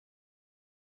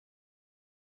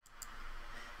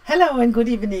Hello and good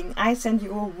evening. I send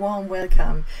you a warm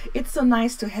welcome. It's so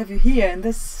nice to have you here in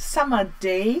this summer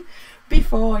day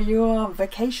before your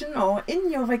vacation or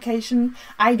in your vacation.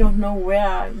 I don't know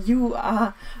where you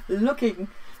are looking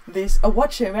this or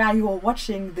watching, where you are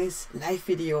watching this live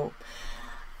video.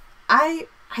 I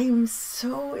am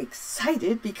so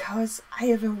excited because I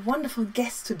have a wonderful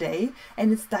guest today,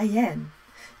 and it's Diane.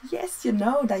 Yes, you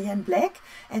know Diane Bleck,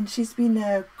 and she's been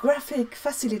a graphic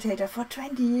facilitator for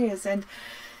 20 years, and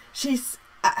she's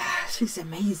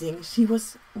amazing. She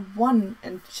was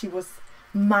she was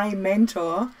my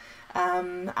mentor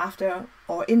after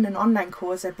or in an online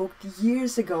course I booked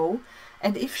years ago.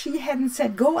 And if she hadn't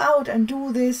said, go out and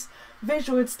do this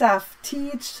visual stuff,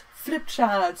 teach flip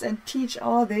charts and teach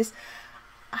all this,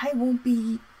 I won't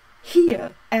be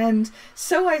here. And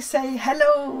so I say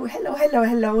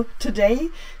hello today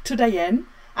to Diane.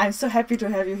 I'm so happy to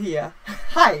have you here.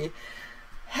 Hi.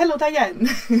 Hello, Diane.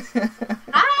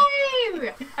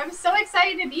 Hi! I'm so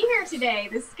excited to be here today.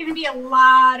 This is going to be a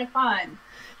lot of fun.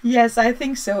 Yes, I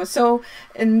think so.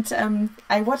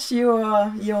 I watched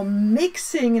your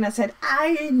mixing, and I said,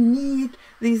 I need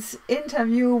this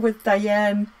interview with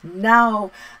Diane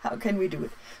now. How can we do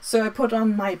it? So I put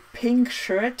on my pink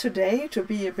shirt today to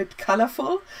be a bit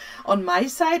colorful on my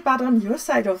side, but on your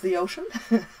side of the ocean,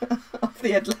 of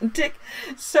the Atlantic.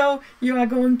 So you are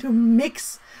going to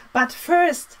mix. But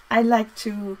first, I'd like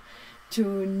to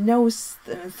know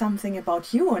something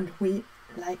about you, and we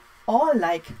all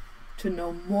like to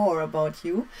know more about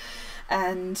you.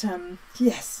 And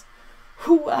yes,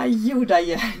 who are you,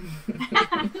 Diane?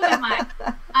 Who am I?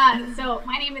 So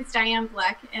my name is Diane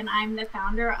Bleck, and I'm the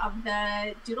founder of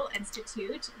the Doodle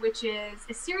Institute, which is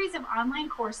a series of online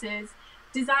courses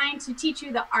designed to teach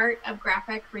you the art of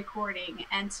graphic recording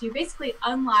and to basically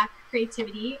unlock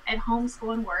creativity at home,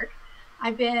 school, and work.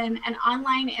 I've been an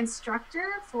online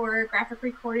instructor for graphic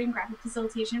recording, graphic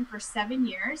facilitation for 7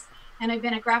 years, and I've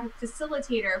been a graphic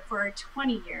facilitator for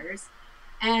 20 years.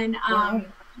 And Wow.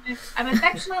 I'm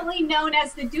affectionately known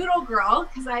as the Doodle Girl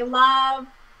because I love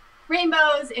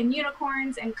rainbows and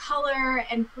unicorns and color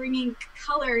and bringing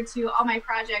color to all my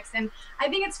projects. And I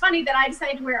think it's funny that I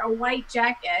decided to wear a white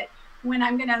jacket when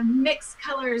I'm going to mix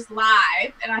colors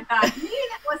live. And I thought, maybe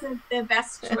that wasn't the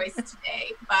best choice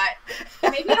today, but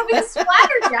maybe it'll be a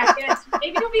splatter jacket.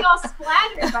 Maybe it'll be all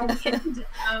splattered by the end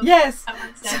of, Yes. of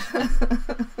our session.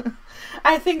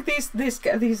 I think these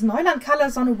Neuland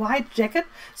colors on a white jacket,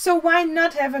 so why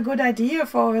not have a good idea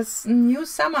for a new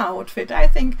summer outfit? I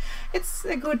think it's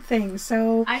a good thing.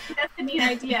 So I think that's a neat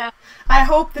idea. I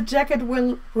hope the jacket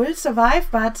will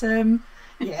survive, but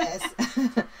yes,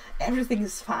 everything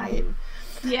is fine.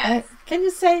 Yes. Can you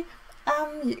say,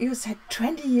 you said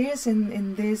 20 years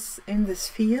in this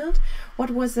field.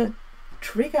 What was a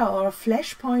trigger or a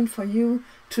flashpoint for you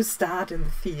to start in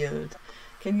the field?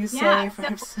 Can you say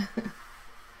perhaps?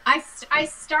 So I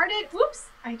started. Whoops!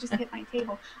 I just hit my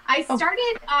table. I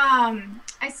started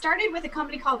with a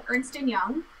company called Ernst &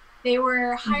 Young. They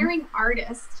were hiring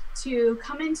artists to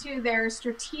come into their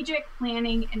strategic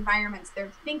planning environments,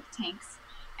 their think tanks,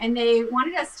 and they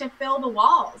wanted us to fill the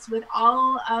walls with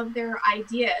all of their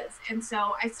ideas. And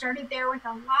so I started there with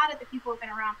a lot of the people who have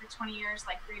been around for 20 years,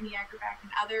 like Randy Agerbeck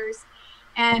and others.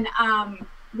 And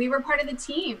we were part of the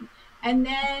team. And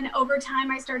then over time,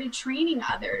 I started training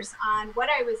others on what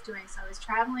I was doing. So I was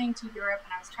traveling to Europe,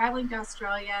 and I was traveling to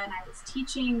Australia, and I was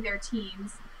teaching their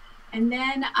teams. And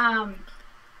then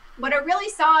what I really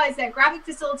saw is that graphic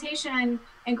facilitation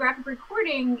and graphic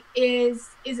recording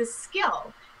is a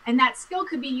skill. And that skill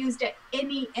could be used at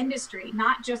any industry,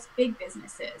 not just big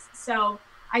businesses. So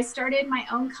I started my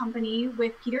own company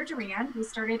with Peter Duran. We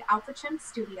started Alpha Chimp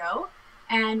Studio,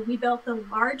 and we built the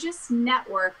largest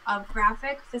network of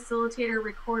graphic facilitator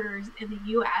recorders in the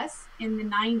US in the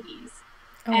 90s.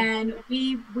 Oh. And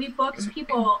we booked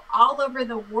people all over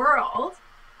the world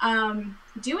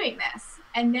doing this.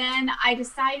 And then I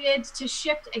decided to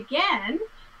shift again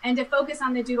and to focus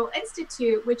on the Doodle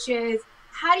Institute, which is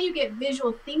how do you get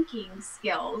visual thinking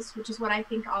skills, which is what I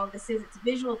think all of this is. It's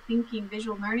visual thinking,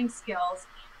 visual learning skills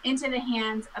into the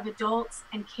hands of adults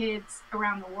and kids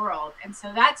around the world. And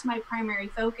so that's my primary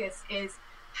focus is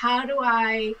how do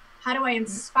I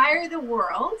inspire the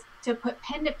world to put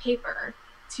pen to paper,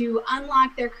 to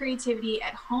unlock their creativity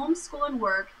at home, school, and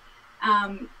work,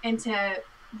 and to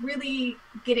really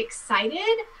get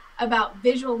excited about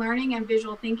visual learning and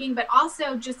visual thinking, but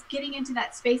also just getting into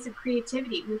that space of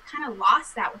creativity. We've kind of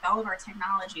lost that with all of our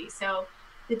technology. So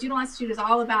the Doodle Institute is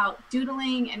all about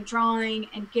doodling and drawing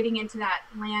and getting into that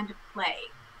land of play.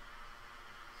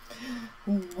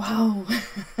 Wow.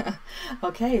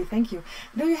 Okay, thank you.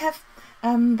 Do you have,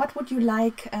 what would you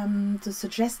like to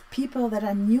suggest people that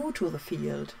are new to the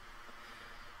field?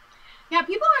 Yeah,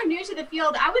 people are new to the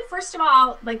field. I would first of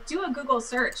all like do a Google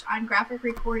search on graphic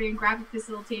recording, graphic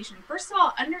facilitation. First of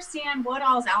all, understand what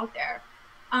all's out there.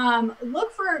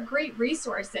 Look for great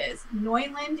resources.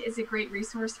 Neuland is a great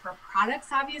resource for products,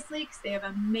 obviously, because they have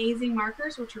amazing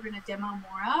markers, which we're going to demo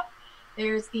more of.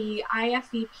 There's the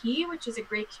IFVP, which is a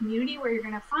great community where you're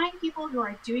going to find people who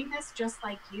are doing this just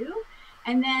like you.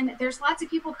 And then there's lots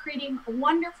of people creating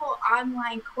wonderful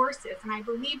online courses. And I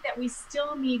believe that we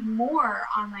still need more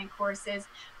online courses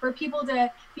for people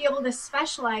to be able to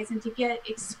specialize and to get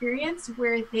experience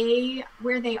where they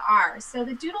are. So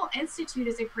the Doodle Institute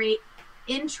is a great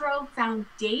intro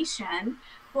foundation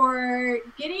for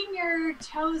getting your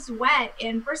toes wet.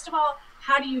 And first of all,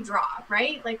 how do you draw,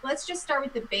 right? Like, let's just start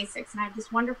with the basics. And I have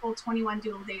this wonderful 21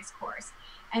 Doodle Days course.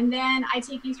 And then I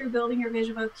take you through building your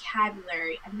visual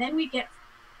vocabulary. And then we get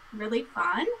really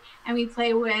fun and we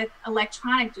play with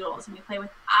electronic doodles and we play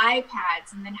with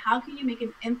iPads. And then how can you make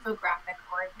an infographic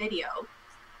or a video?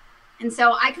 And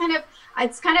so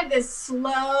it's kind of this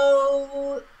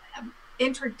slow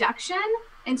introduction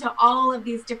into all of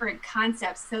these different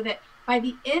concepts so that by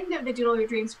the end of the Doodle Your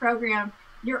Dreams program,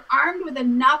 you're armed with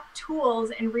enough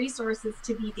tools and resources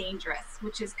to be dangerous,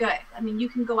 which is good. I mean, you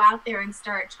can go out there and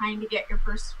start trying to get your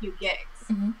first few gigs.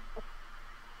 Mm-hmm.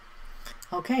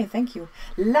 Okay, thank you.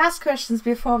 Last questions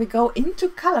before we go into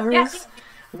colors. Yes.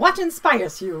 What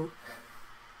inspires you?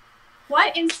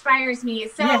 What inspires me?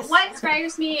 So yes. What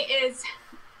inspires me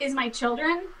is my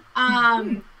children.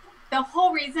 The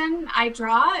whole reason I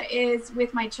draw is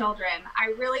with my children.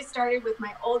 I really started with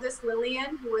my oldest,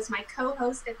 Lillian, who was my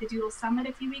co-host at the Doodle Summit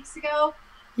a few weeks ago.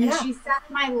 And she sat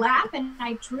in my lap and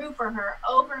I drew for her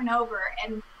over and over.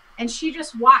 And she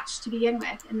just watched to begin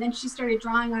with. And then she started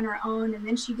drawing on her own. And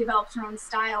then she developed her own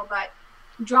style. But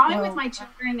drawing with my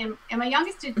children and my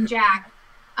youngest is Jack.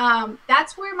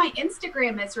 That's where my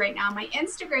Instagram is right now. My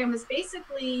Instagram is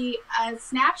basically a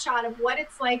snapshot of what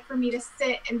it's like for me to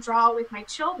sit and draw with my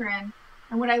children.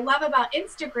 And what I love about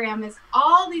Instagram is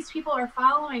all these people are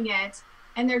following it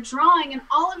and they're drawing in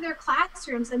all of their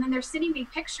classrooms. And then they're sending me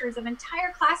pictures of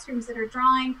entire classrooms that are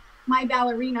drawing my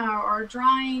ballerina or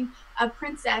drawing a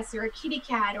princess or a kitty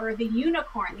cat or the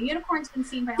unicorn. The unicorn's been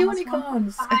seen by almost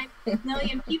 1.5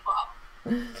 million people.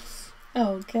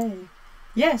 Okay.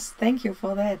 Yes, thank you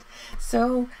for that.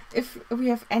 So if we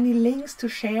have any links to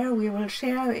share, we will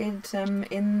share it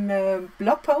in the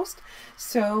blog post.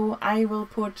 So I will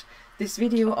put this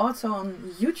video also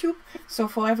on YouTube. So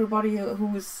for everybody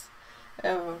who's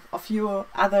of your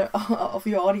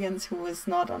audience who is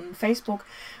not on Facebook,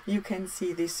 you can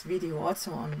see this video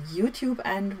also on YouTube,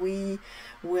 and we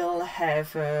will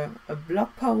have a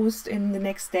blog post in the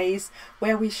next days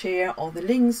where we share all the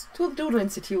links to the Doodle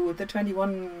Institute, the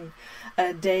 21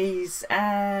 days,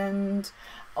 and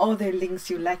all the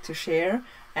links you like to share.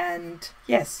 And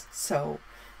yes, so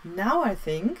now I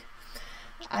think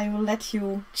I will let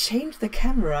you change the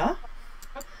camera.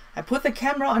 I put the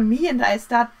camera on me and I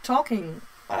start talking.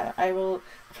 I will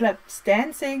flaps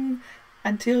dancing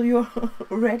until you're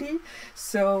ready.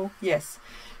 So yes,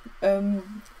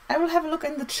 I will have a look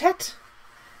in the chat.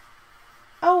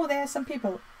 Oh, there are some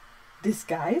people. This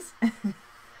guy's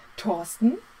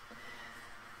Thorsten.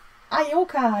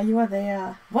 Ayoka, you are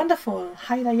there. Wonderful.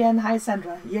 Hi Diane, hi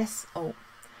Sandra. Yes. Oh.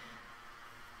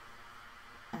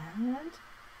 And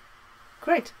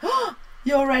great.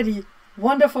 You're ready.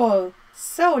 Wonderful.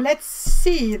 So let's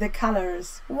see the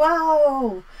colors.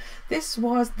 Wow, this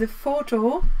was the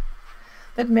photo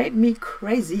that made me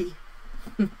crazy.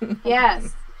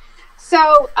 Yes.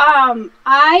 So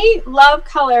I love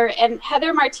color, and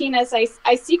Heather Martinez,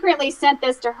 I secretly sent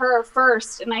this to her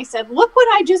first, and I said, look what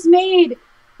I just made.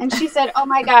 And she said, oh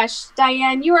my gosh,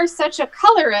 Diane, you are such a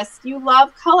colorist. You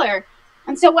love color.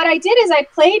 And so what I did is I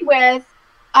played with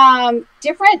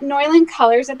different Neuland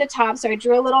colors at the top. So I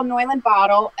drew a little Neuland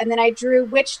bottle, and then I drew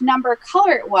which number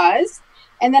color it was.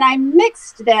 And then I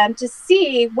mixed them to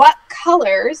see what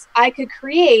colors I could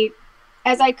create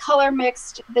as I color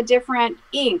mixed the different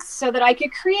inks so that I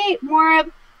could create more of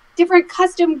different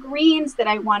custom greens that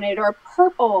I wanted, or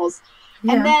purples.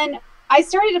 Yeah. And then I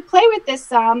started to play with this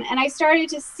some, and I started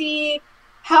to see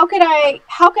how could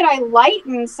I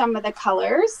lighten some of the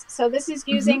colors. So this is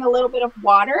using a little bit of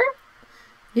water.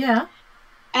 Yeah.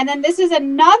 And then this is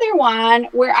another one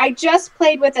where I just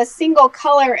played with a single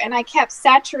color and I kept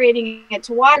saturating it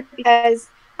to water because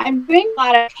I'm doing a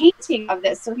lot of painting of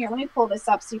this. So here, let me pull this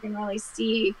up so you can really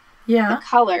see the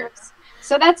colors.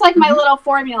 So that's like my little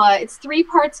formula. It's 3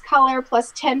 parts color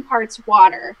plus 10 parts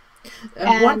water.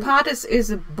 One part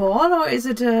is a ball, or is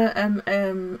it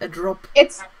a drop?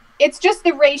 It's just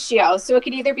the ratio. So it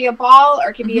could either be a ball or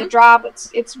it could be a drop.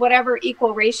 It's whatever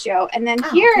equal ratio. And then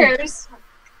here's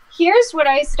what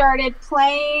I started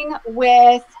playing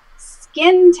with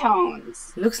skin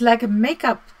tones. Looks like a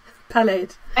makeup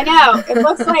palette. I know. It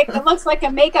looks like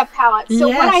a makeup palette. So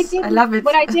yes, I love it.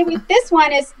 What I did with this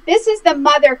one is this is the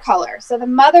mother color. So the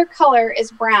mother color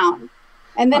is brown.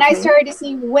 And then I started to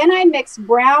see when I mix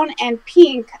brown and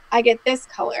pink, I get this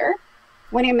color.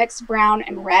 When I mix brown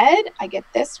and red, I get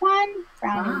this one.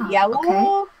 Brown and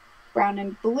yellow, brown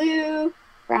and blue,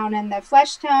 brown and the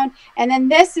flesh tone. And then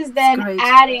this is then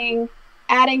adding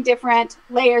different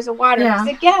layers of water. Because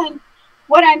again,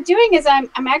 what I'm doing is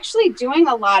I'm actually doing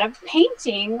a lot of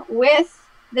painting with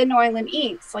the Neuland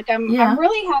inks. Like I'm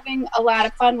really having a lot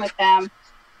of fun with them.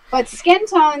 But skin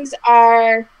tones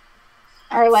are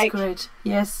like great.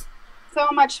 Yes. So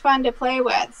much fun to play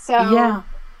with. So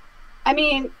I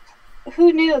mean,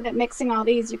 who knew that mixing all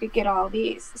these you could get all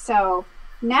these? So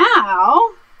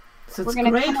now so it's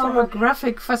great for a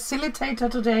graphic facilitator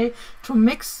today to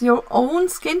mix your own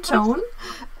skin tone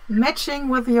matching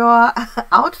with your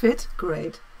outfit.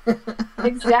 Great.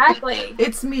 Exactly.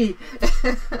 It's me.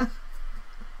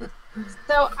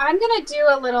 So I'm gonna do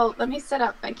a little, let me set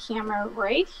up my camera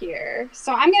right here.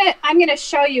 So I'm gonna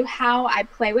show you how I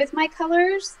play with my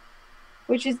colors,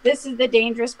 which is, this is the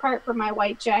dangerous part for my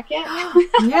white jacket.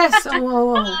 Yes.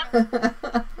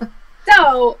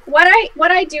 So what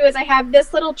I do is I have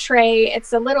this little tray.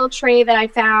 It's a little tray that I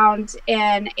found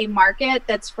in a market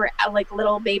that's for like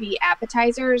little baby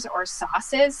appetizers or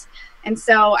sauces. And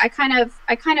so I kind of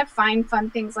find fun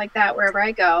things like that wherever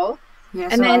I go. Yeah,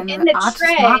 and so then in the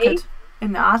tray,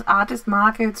 in the artist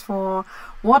markets for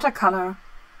watercolor,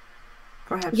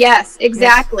 perhaps. Yes,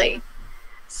 exactly. Yes.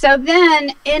 So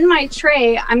then in my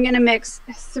tray, I'm going to mix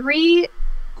three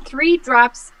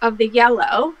drops of the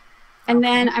yellow, and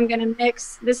then I'm going to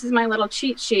mix, this is my little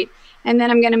cheat sheet, and then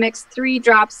I'm going to mix 3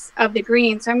 drops of the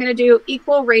green. So I'm going to do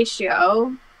equal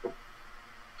ratio,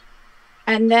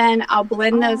 and then I'll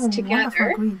blend those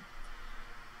together.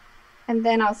 And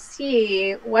then I'll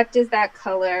see what does that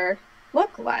color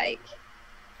look like.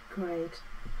 Great.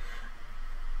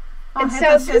 And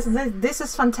so this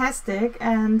is fantastic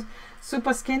and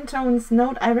super skin tones.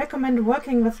 Note, I recommend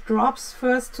working with drops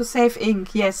first to save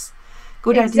ink. Yes,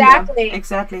 good idea.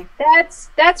 Exactly.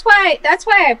 That's why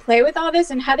I play with all this.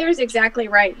 And Heather's exactly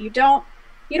right. You don't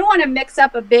want to mix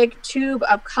up a big tube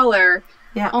of color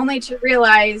only to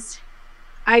realize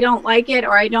I don't like it,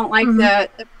 or I don't like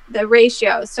the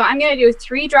ratio. So I'm going to do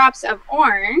 3 drops of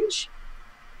orange,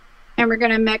 and we're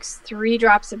going to mix 3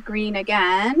 drops of green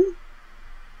again.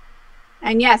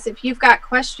 And yes, if you've got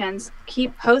questions,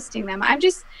 keep posting them. I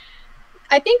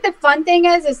think the fun thing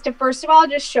is to first of all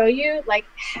just show you, like,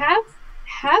 have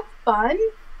fun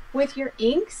with your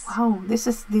inks. Wow, this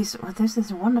is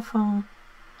wonderful.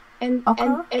 And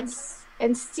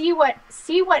see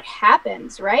what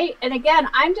happens, right? And again,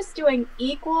 I'm just doing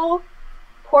equal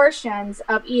portions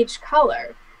of each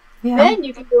color. Then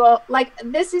you can do like,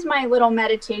 this is my little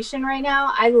meditation right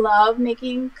now. I love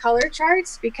making color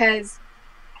charts because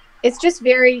it's just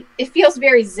it feels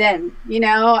very zen, you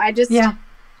know. I just and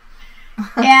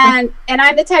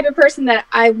I'm the type of person that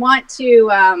I want to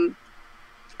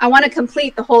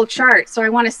complete the whole chart. So I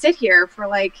want to sit here for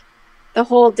like the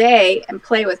whole day and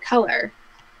play with color.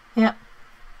 Yeah.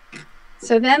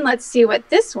 So then let's see what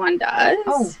this one does.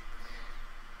 Oh.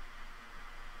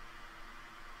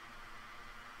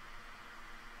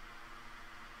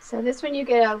 So this one you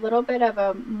get a little bit of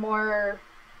a more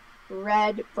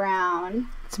red brown.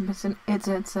 It's an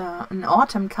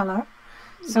autumn color.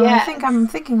 So I think I'm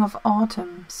thinking of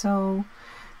autumn. So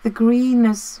the green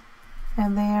is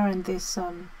there, and this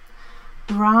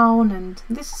brown, and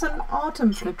this is an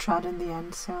autumn flip chart in the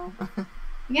end. So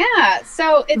yeah,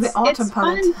 so it's the autumn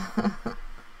palette.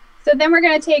 So then we're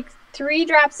going to take 3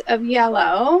 drops of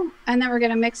yellow, and then we're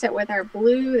going to mix it with our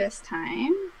blue this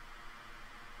time.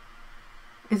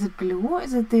 Is it blue?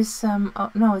 Is it this?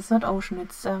 Oh, no, it's not ocean.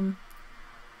 It's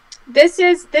This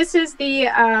is the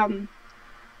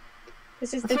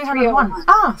 301.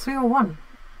 Ah, 301.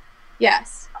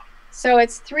 Yes. So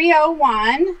it's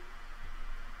 301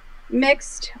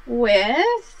 mixed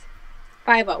with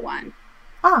 501.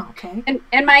 Ah, okay.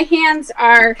 And my hands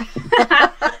are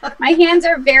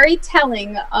very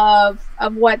telling of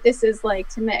what this is like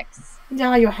to mix.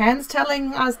 Yeah, your hands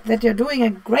telling us that you're doing a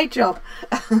great job.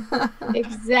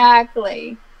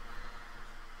 Exactly.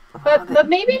 But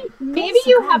maybe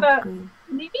you have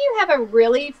maybe you have a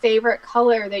really favorite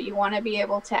color that you want to be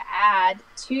able to add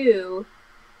to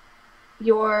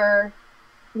your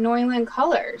Neuland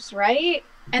colors, right?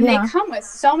 And they come with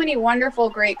so many wonderful,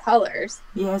 great colors.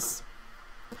 Yes.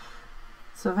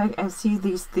 So I see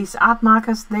these art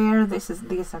markers there.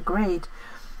 These are great.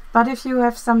 But if you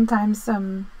have sometimes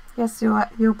yes,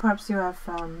 you perhaps you have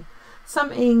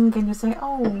some ink and you say,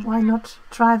 oh, why not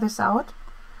try this out?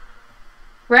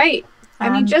 Right. I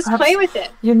mean, just play with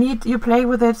it. You play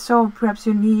with it. So perhaps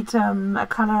you need a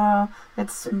color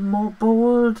that's more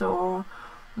bold or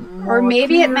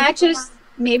maybe clear. it matches.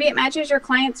 Maybe it matches your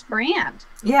client's brand.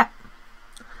 Yeah.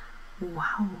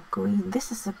 Wow, green.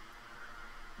 This is a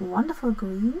wonderful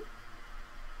green.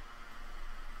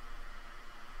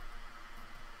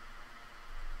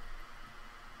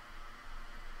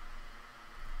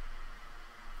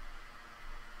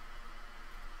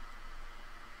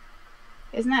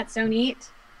 Isn't that so neat?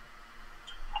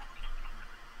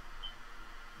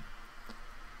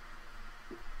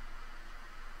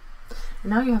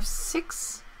 Now you have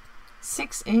six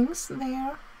inks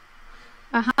there.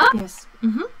 Yes.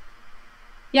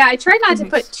 Yeah, I tried not to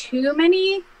put too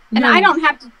many, and I don't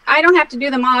have to do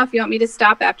them all if you want me to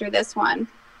stop after this one.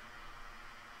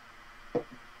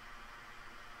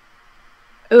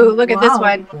 Ooh, look at this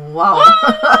one. Wow.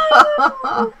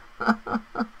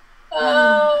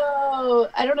 Oh,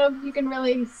 I don't know if you can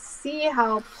really see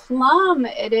how plum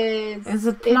it is. Is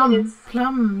it plum?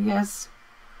 Plum, yes.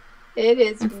 It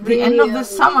is. It's the end of the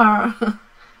summer.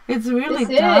 It's really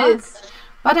dark.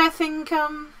 But I think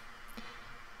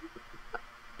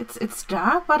it's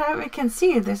dark, but I can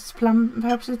see this plum.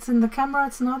 Perhaps it's in the camera.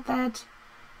 It's not that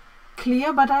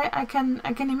clear, but I can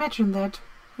imagine that.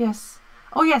 Yes.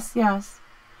 Oh yes, yes.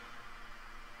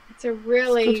 It's a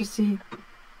really good to see.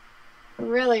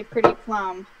 Really pretty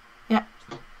plum. Yeah.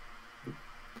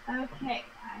 Okay,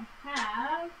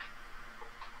 I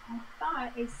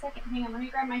thought a second. Hang on, let me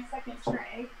grab my second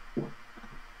tray.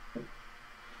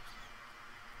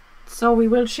 So we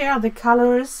will share the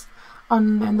colors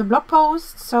in the blog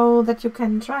post so that you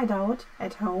can try it out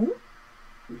at home.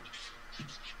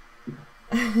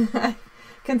 I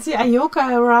can see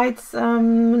Ayoka writes,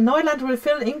 Neuland will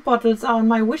fill ink bottles on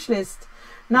my wish list.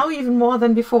 Now even more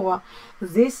than before.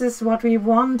 This is what we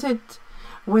wanted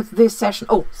with this session.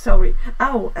 Oh, sorry.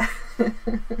 Ow.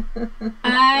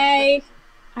 I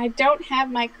don't have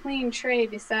my clean tray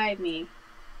beside me.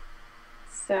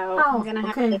 So I'm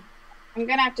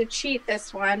gonna have to cheat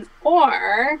this one.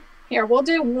 Or here, we'll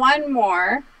do one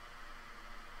more.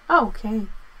 Oh, okay.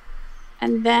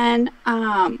 And then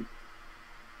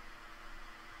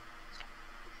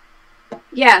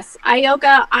yes,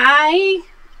 Ayoka,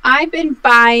 I've been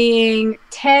buying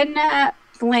 10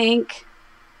 blank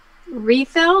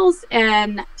refills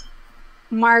and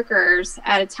markers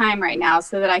at a time right now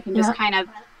so that I can just kind of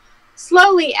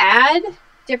slowly add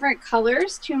different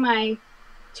colors to my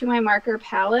marker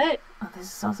palette. Oh,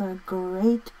 this is also a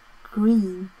great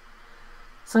green.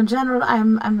 So in general,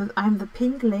 I'm the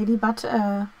pink lady, but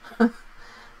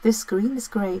this green is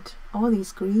great. All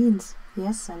these greens,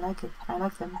 yes, I like it. I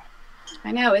like them.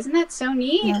 I know, isn't that so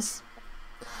neat? Yes.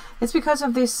 It's because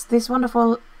of this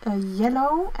wonderful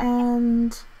yellow,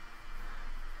 and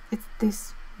it's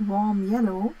this warm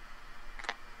yellow.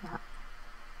 Yeah.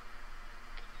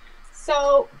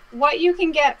 So what you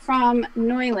can get from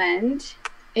Neuland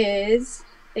is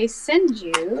they send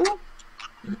you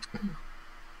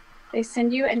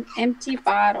an empty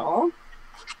bottle,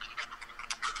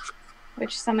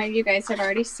 which some of you guys have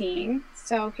already seen.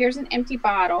 So here's an empty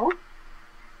bottle,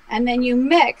 and then you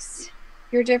mix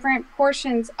your different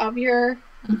portions of your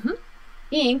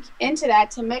ink into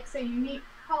that to mix a unique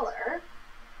color.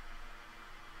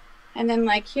 And then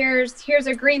like here's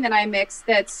a green that I mixed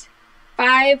that's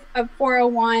 5 of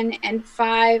 401 and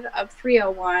 5 of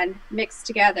 301 mixed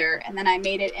together, and then I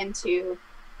made it into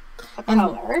a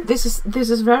color. This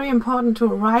is very important to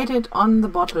write it on the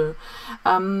bottle.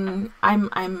 I'm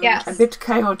a bit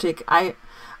chaotic.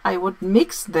 I would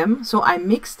mix them, so I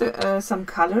mixed some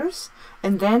colors,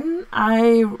 and then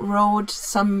I wrote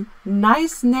some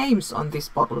nice names on these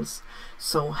bottles.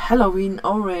 So Halloween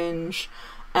orange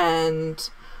and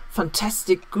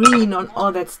fantastic green and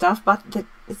all that stuff, but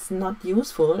it's not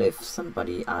useful if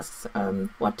somebody asks,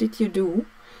 what did you do?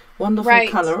 Wonderful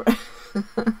color.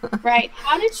 Right.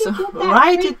 How did you get that?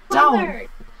 Write it down.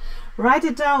 Write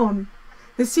it down.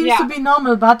 This seems to be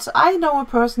normal, but I know a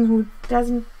person who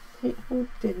didn't.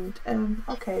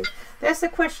 Okay. There's a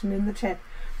question in the chat.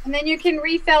 And then you can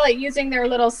refill it using their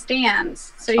little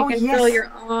stands. So you can fill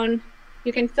your own.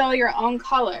 You can fill your own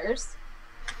colors.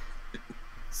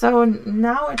 So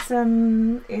now it's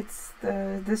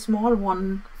the small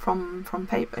one from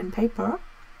paper in paper.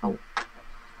 Oh.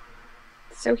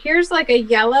 So here's like a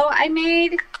yellow I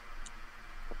made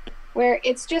where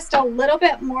it's just a little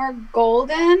bit more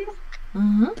golden.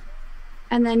 Mm-hmm.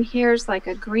 And then here's like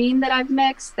a green that I've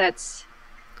mixed. That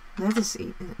is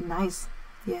nice.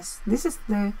 Yes, this is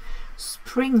the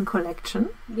spring collection.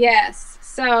 Yes,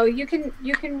 so you can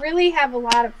really have a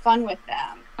lot of fun with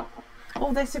them.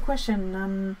 Oh, there's a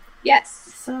question. Yes.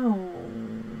 So,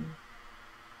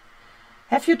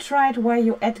 have you tried where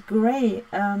you add gray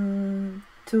to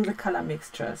the color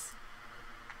mixtures?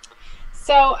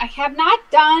 So I have not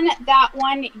done that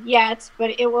one yet,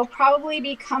 but it will probably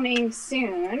be coming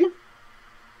soon.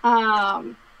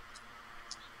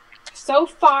 So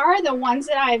far, the ones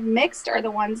that I've mixed are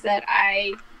the ones that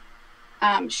I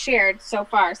shared so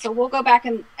far. So we'll go back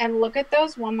and look at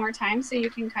those one more time so you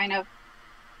can kind of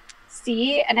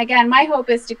see. And again, my hope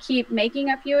is to keep making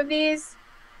a few of these.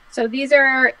 So these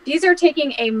are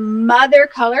taking a mother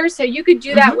color. So you could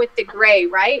do that with the gray,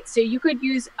 right? So you could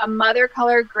use a mother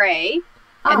color gray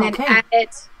and then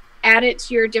add it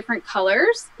to your different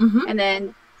colors and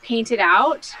then paint it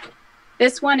out.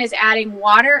 This one is adding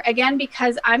water again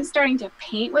because I'm starting to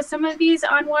paint with some of these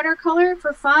on watercolor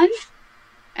for fun.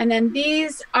 And then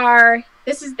this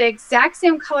is the exact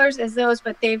same colors as those,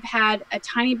 but they've had a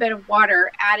tiny bit of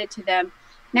water added to them.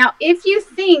 Now, if you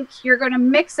think you're going to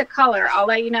mix a color, I'll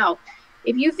let you know.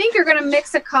 If you think you're going to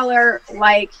mix a color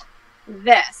like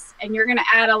this and you're going to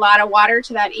add a lot of water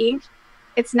to that ink,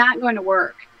 it's not going to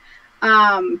work.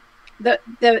 The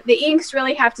inks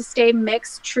really have to stay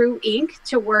mixed true ink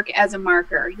to work as a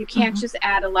marker. You can't just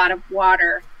add a lot of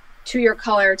water to your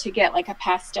color to get like a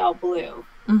pastel blue.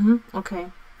 Okay.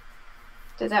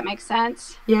 Does that make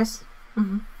sense? Yes.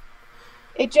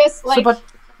 It just like... So, but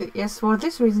yes, for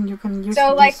this reason you can use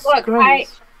so like, look,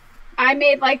 grays. I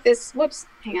made like this, whoops,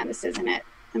 hang on, this isn't it.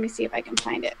 Let me see if I can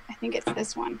find it. I think it's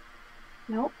this one.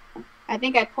 Nope. I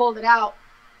think I pulled it out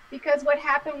because what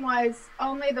happened was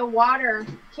only the water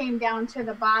came down to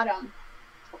the bottom.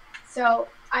 So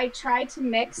I tried to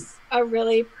mix a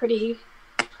really pretty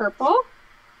purple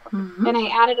and I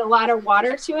added a lot of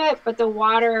water to it, but the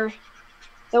water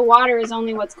is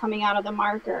only what's coming out of the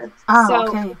marker.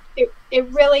 So it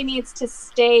really needs to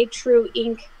stay true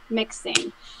ink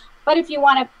mixing. But if you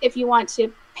want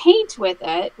to paint with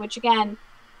it, which again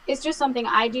is just something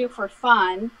I do for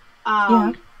fun,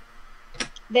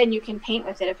 then you can paint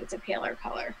with it if it's a paler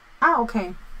color.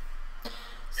 Okay.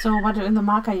 So, but in the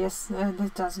marker, yes,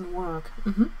 this doesn't work.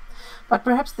 But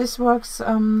perhaps this works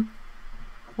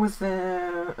with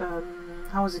the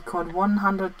how is it called,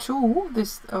 102?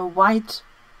 This white,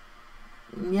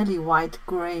 nearly white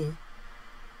gray.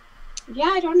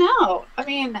 Yeah, I don't know. I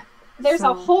mean, there's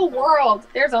a whole world.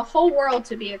 There's a whole world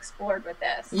to be explored with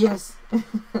this. Yes.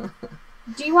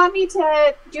 Do you want me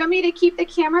to keep the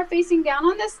camera facing down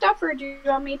on this stuff, or do you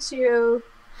want me to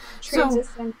transition?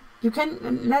 So you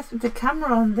can let the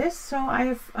camera on this. So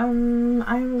I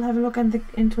will have a look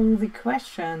into the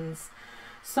questions.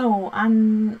 So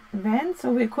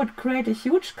so we could create a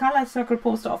huge color circle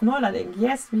poster of Neuland ink.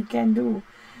 Yes, we can do.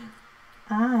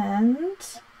 And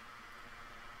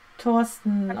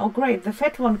Thorsten, oh great, the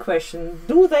fat one question.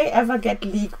 Do they ever get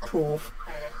leak proof?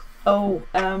 Oh,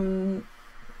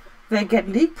 they get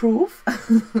leak proof.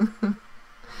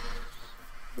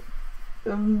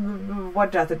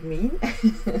 What does it mean?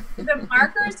 The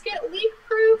markers get leak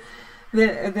proof?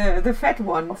 The fat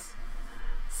ones.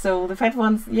 So the fat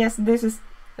ones, yes, this is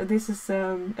a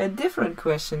different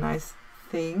question, I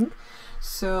think.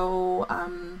 So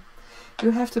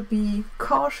you have to be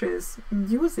cautious in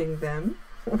using them.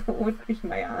 Would be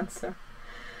my answer.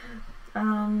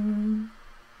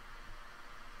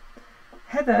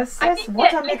 Heather says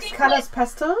water mixed colors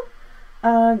pastel.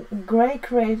 Gray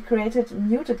created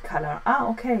muted color.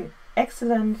 Okay.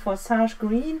 Excellent for Sage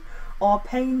green or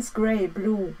Payne's gray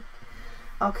blue.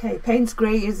 Okay, Payne's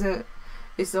gray is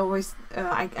always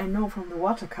I know from the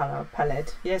watercolor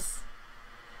palette. Yes.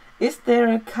 Is there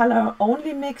a color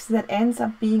only mix that ends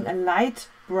up being a light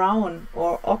brown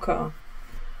or ochre?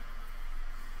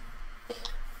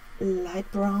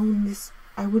 Light brown is,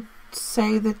 I would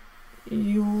say that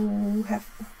you have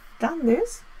done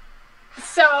this.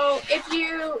 So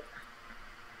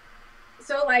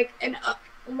like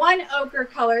one ochre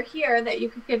color here that you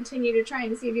could continue to try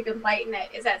and see if you could lighten it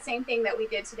is that same thing that we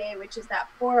did today, which is that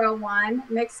 401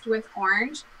 mixed with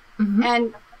orange.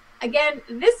 And again,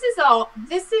 this is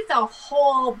a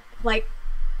whole, like,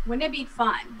 wouldn't it be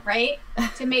fun, right?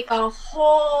 To make a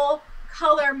whole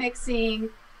color mixing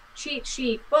cheat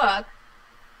sheet book.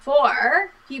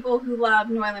 for people who love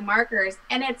Neuland markers,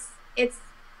 and it's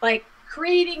like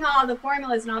creating all the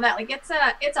formulas and all that. Like it's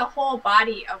a whole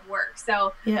body of work.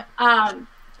 So yeah.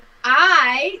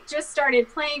 I just started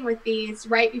playing with these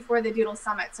right before the Doodle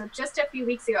Summit. So just a few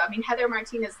weeks ago. I mean, Heather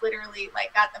Martinez literally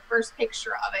like got the first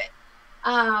picture of it.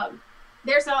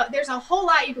 There's a whole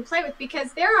lot you can play with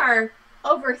because there are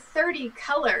over 30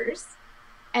 colors,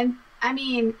 and I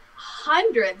mean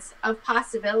hundreds of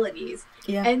possibilities.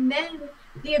 Yeah. And then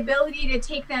the ability to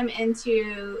take them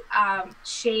into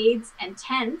shades and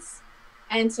tints,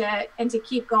 and to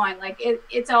keep going. Like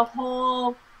it's a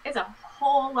whole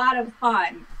lot of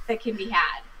fun that can be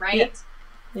had, right?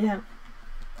 Yeah.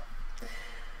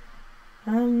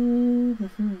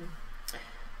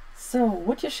 So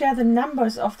would you share the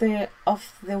numbers of the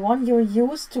one you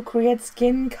used to create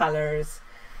skin colors?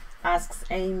 Asks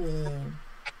Amy.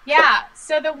 Yeah,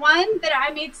 so the one that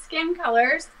I made skin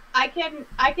colors, I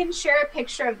can share a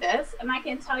picture of this, and I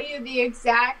can tell you the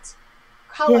exact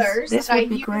colors this would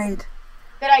be great.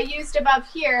 That I used above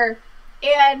here.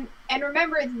 And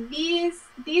remember, these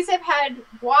have had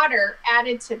water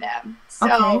added to them.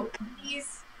 So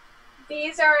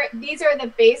these are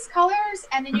the base colors,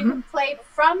 and then you can play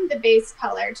from the base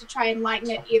color to try and lighten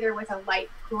it either with a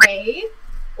light gray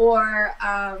or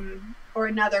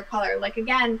another color. Like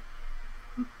again,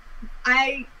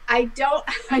 I don't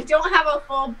have a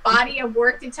full body of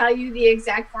work to tell you the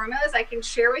exact formulas. I can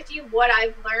share with you what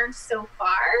I've learned so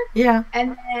far. Yeah.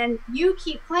 And then you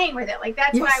keep playing with it. Like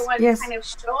that's what I want to kind of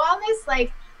show all this.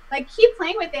 Like keep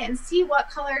playing with it and see what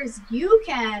colors you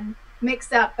can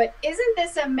mix up. But isn't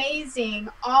this amazing?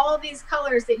 All of these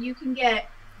colors that you can get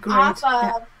off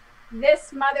of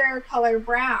this mother color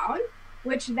brown,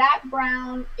 which that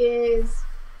brown is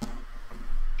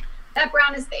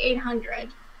the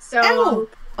 800. So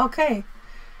okay.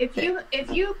 If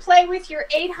you play with your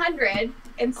 800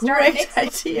 and start mixing,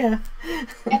 idea.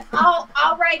 And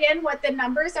I'll write in what the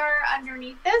numbers are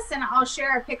underneath this, and I'll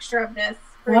share a picture of this.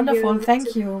 For Wonderful, you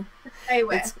thank you. Play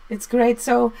with. It's great.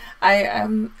 So I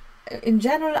in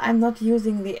general I'm not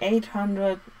using the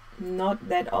 800 not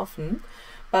that often,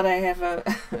 but I have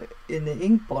in the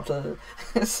ink bottle,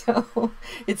 so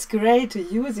it's great to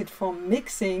use it for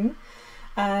mixing.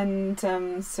 And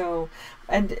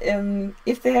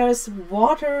if there's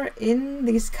water in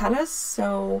these colors,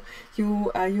 so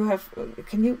you have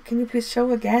can you please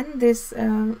show again this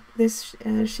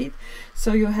sheet?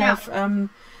 So you have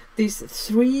these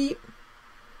three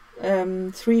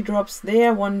drops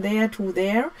there, one there, two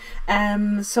there.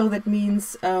 So that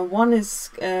means one is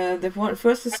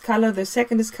first is color, the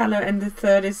second is color, and the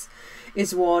third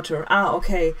is water.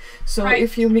 Okay. So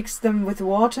if you mix them with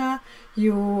water,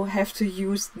 you have to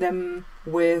use them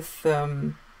with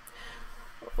a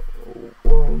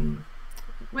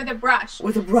brush.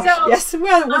 With a brush. So, yes.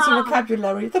 Well, what's the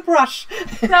vocabulary? The brush.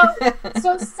 So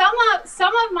some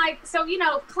of my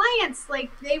clients,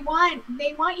 like they want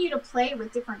you to play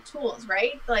with different tools,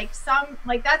 right? Like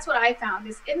that's what I found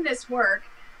is in this work.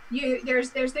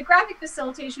 There's the graphic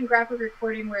facilitation, graphic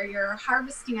recording, where you're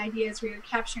harvesting ideas, where you're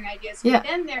capturing ideas. But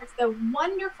then there's the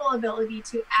wonderful ability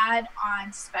to add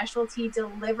on specialty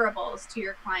deliverables to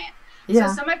your client. So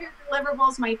some of your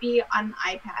deliverables might be on an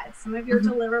iPad. Some of your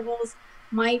deliverables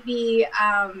might be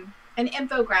an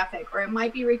infographic, or it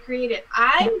might be recreated.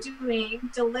 I'm doing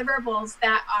deliverables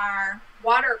that are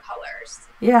watercolors.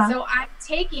 Yeah. So I'm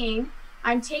taking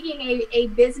a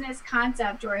business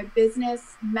concept or a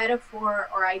business metaphor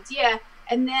or idea,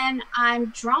 and then I'm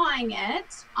drawing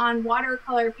it on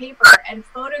watercolor paper and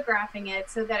photographing it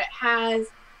so that it has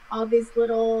all these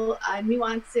little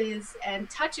nuances and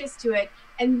touches to it.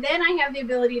 And then I have the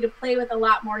ability to play with a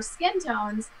lot more skin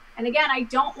tones. And again, I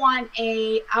don't want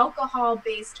a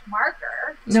alcohol-based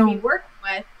marker to be working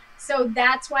with. So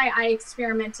that's why I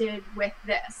experimented with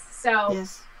this. So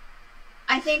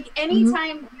I think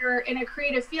anytime you're in a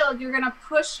creative field, you're gonna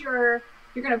push your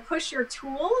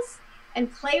tools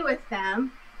and play with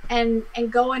them and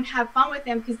go and have fun with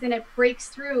them, because then it breaks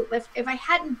through. If I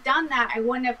hadn't done that, I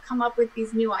wouldn't have come up with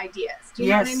these new ideas. Do you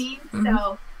know what I mean?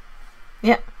 So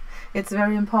it's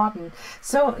very important.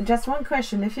 So just one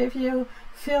question: if you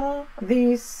fill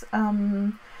these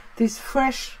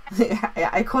fresh,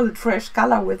 I call it fresh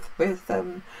color with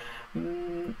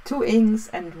 2 inks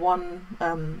and 1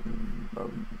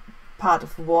 part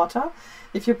of water.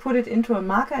 If you put it into a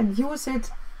marker and use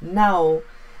it now,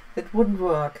 it wouldn't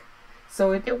work.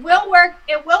 So it will work.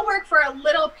 It will work for a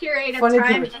little period of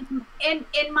time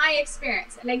in my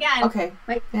experience. And again,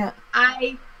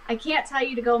 I can't tell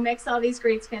you to go mix all these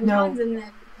great skin tones and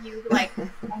then you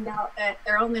find out that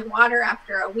they're only water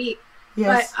after a week.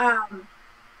 Yes. But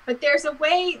but there's a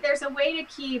way to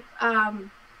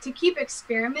keep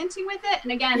experimenting with it.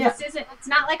 And again, this isn't, it's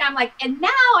not like I'm like, and now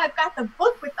I've got the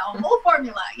book with the whole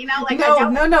formula, you know, like no.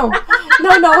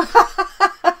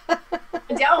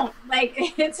 I don't, like,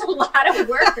 it's a lot of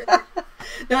work.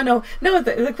 No.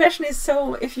 The question is,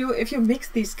 so if you mix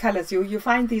these colors, you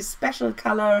find these special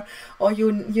color, or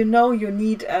you know you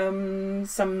need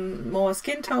some more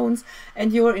skin tones,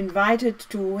 and you're invited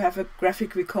to have a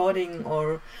graphic recording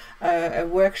or a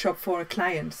workshop for a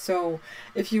client. So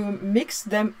if you mix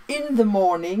them in the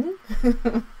morning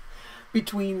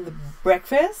between the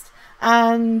breakfast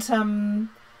and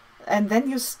then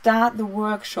you start the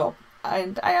workshop.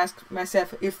 And I asked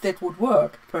myself if that would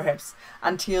work, perhaps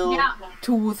until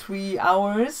 2-3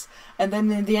 hours, and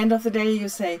then in the end of the day you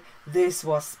say this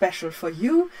was special for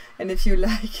you, and if you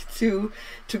like to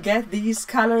get these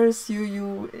colors,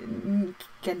 you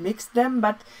can mix them,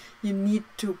 but you need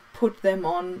to put them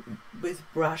on with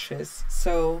brushes.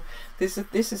 So this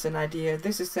is an idea.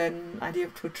 This is an idea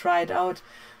to try it out,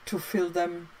 to fill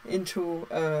them into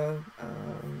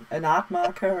an art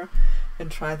marker. And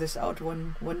try this out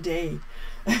one day.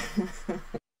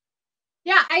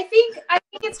 Yeah, I think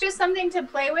it's just something to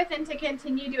play with and to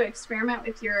continue to experiment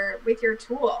with your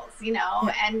tools, you know,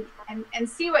 and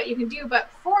see what you can do. But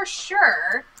for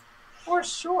sure,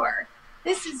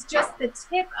 this is just the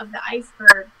tip of the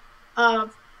iceberg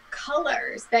of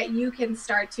colors that you can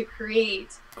start to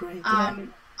create. Great,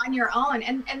 on your own.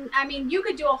 And I mean, you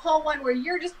could do a whole one where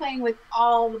you're just playing with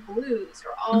all the blues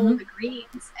or all of the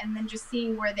greens and then just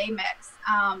seeing where they mix.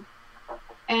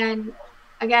 And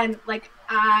again, like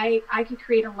I could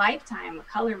create a lifetime of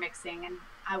color mixing, and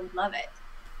I would love it.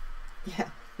 Yeah.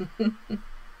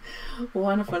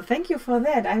 Wonderful. Thank you for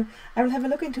that. I will have a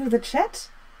look into the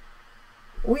chat.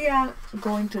 We are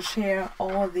going to share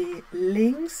all the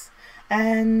links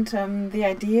and the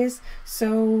ideas.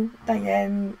 So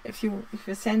Diane, if you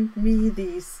send me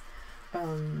these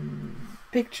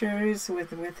pictures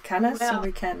with colors, so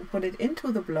we can put it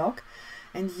into the blog,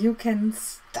 and you can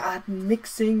start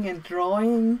mixing and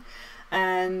drawing,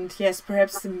 and yes,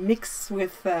 perhaps mix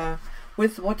with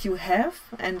what you have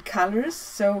and colors.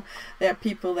 So there are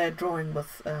people that are drawing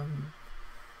with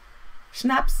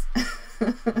schnapps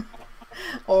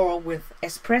or with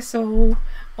espresso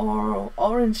or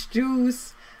orange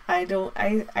juice. I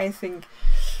think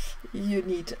you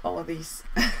need all these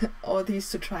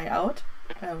to try out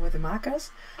with the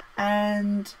markers.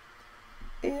 And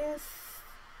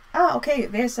okay,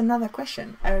 there's another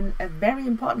question, a very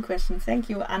important question. Thank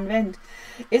you, Anwend.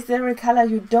 Is there a color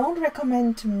you don't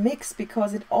recommend to mix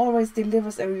because it always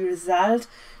delivers a result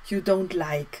you don't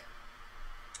like?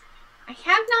 I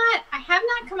have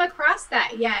not come across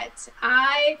that yet.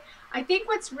 I think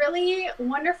what's really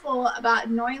wonderful about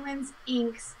Neuland's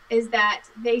inks is that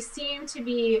they seem to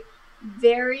be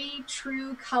very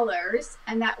true colors,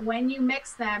 and that when you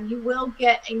mix them, you will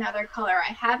get another color.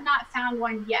 I have not found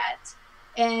one yet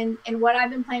in what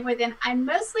I've been playing with, and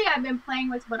I've been playing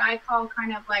with what I call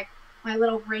kind of like my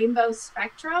little rainbow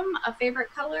spectrum of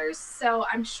favorite colors. So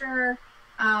I'm sure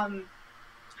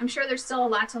there's still a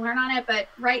lot to learn on it, but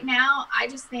right now I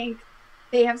just think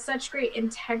they have such great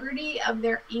integrity of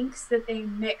their inks that they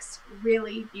mix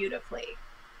really beautifully.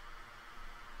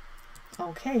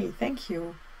 Okay, thank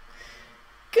you.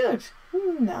 Good.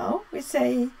 Now we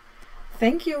say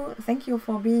thank you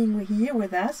for being here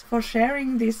with us, for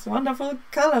sharing this wonderful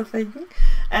color thing.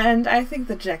 And I think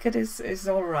the jacket is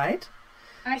all right.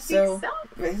 I think so.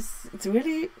 It's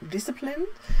really disciplined.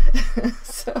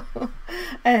 So,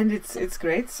 and it's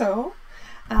great. So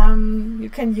you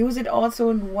can use it also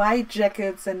in white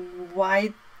jackets and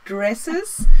white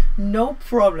dresses, no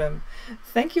problem.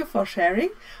 Thank you for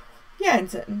sharing. Yeah,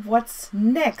 and what's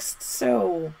next?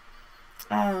 So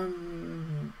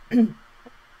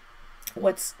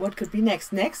what could be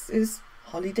next? Next is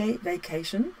holiday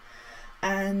vacation,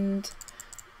 and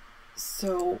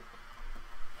so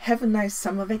have a nice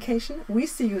summer vacation. We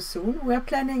see you soon. We're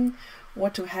planning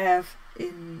what to have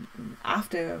in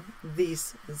after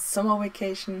this summer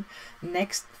vacation.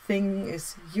 Next thing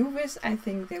is UVIS. I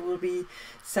think there will be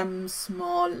some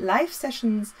small live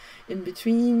sessions in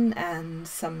between and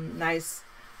some nice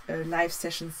live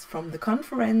sessions from the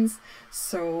conference.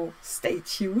 So stay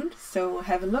tuned. So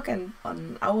have a look on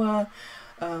our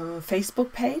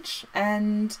Facebook page,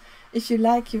 and if you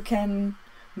like, you can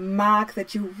mark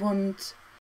that you want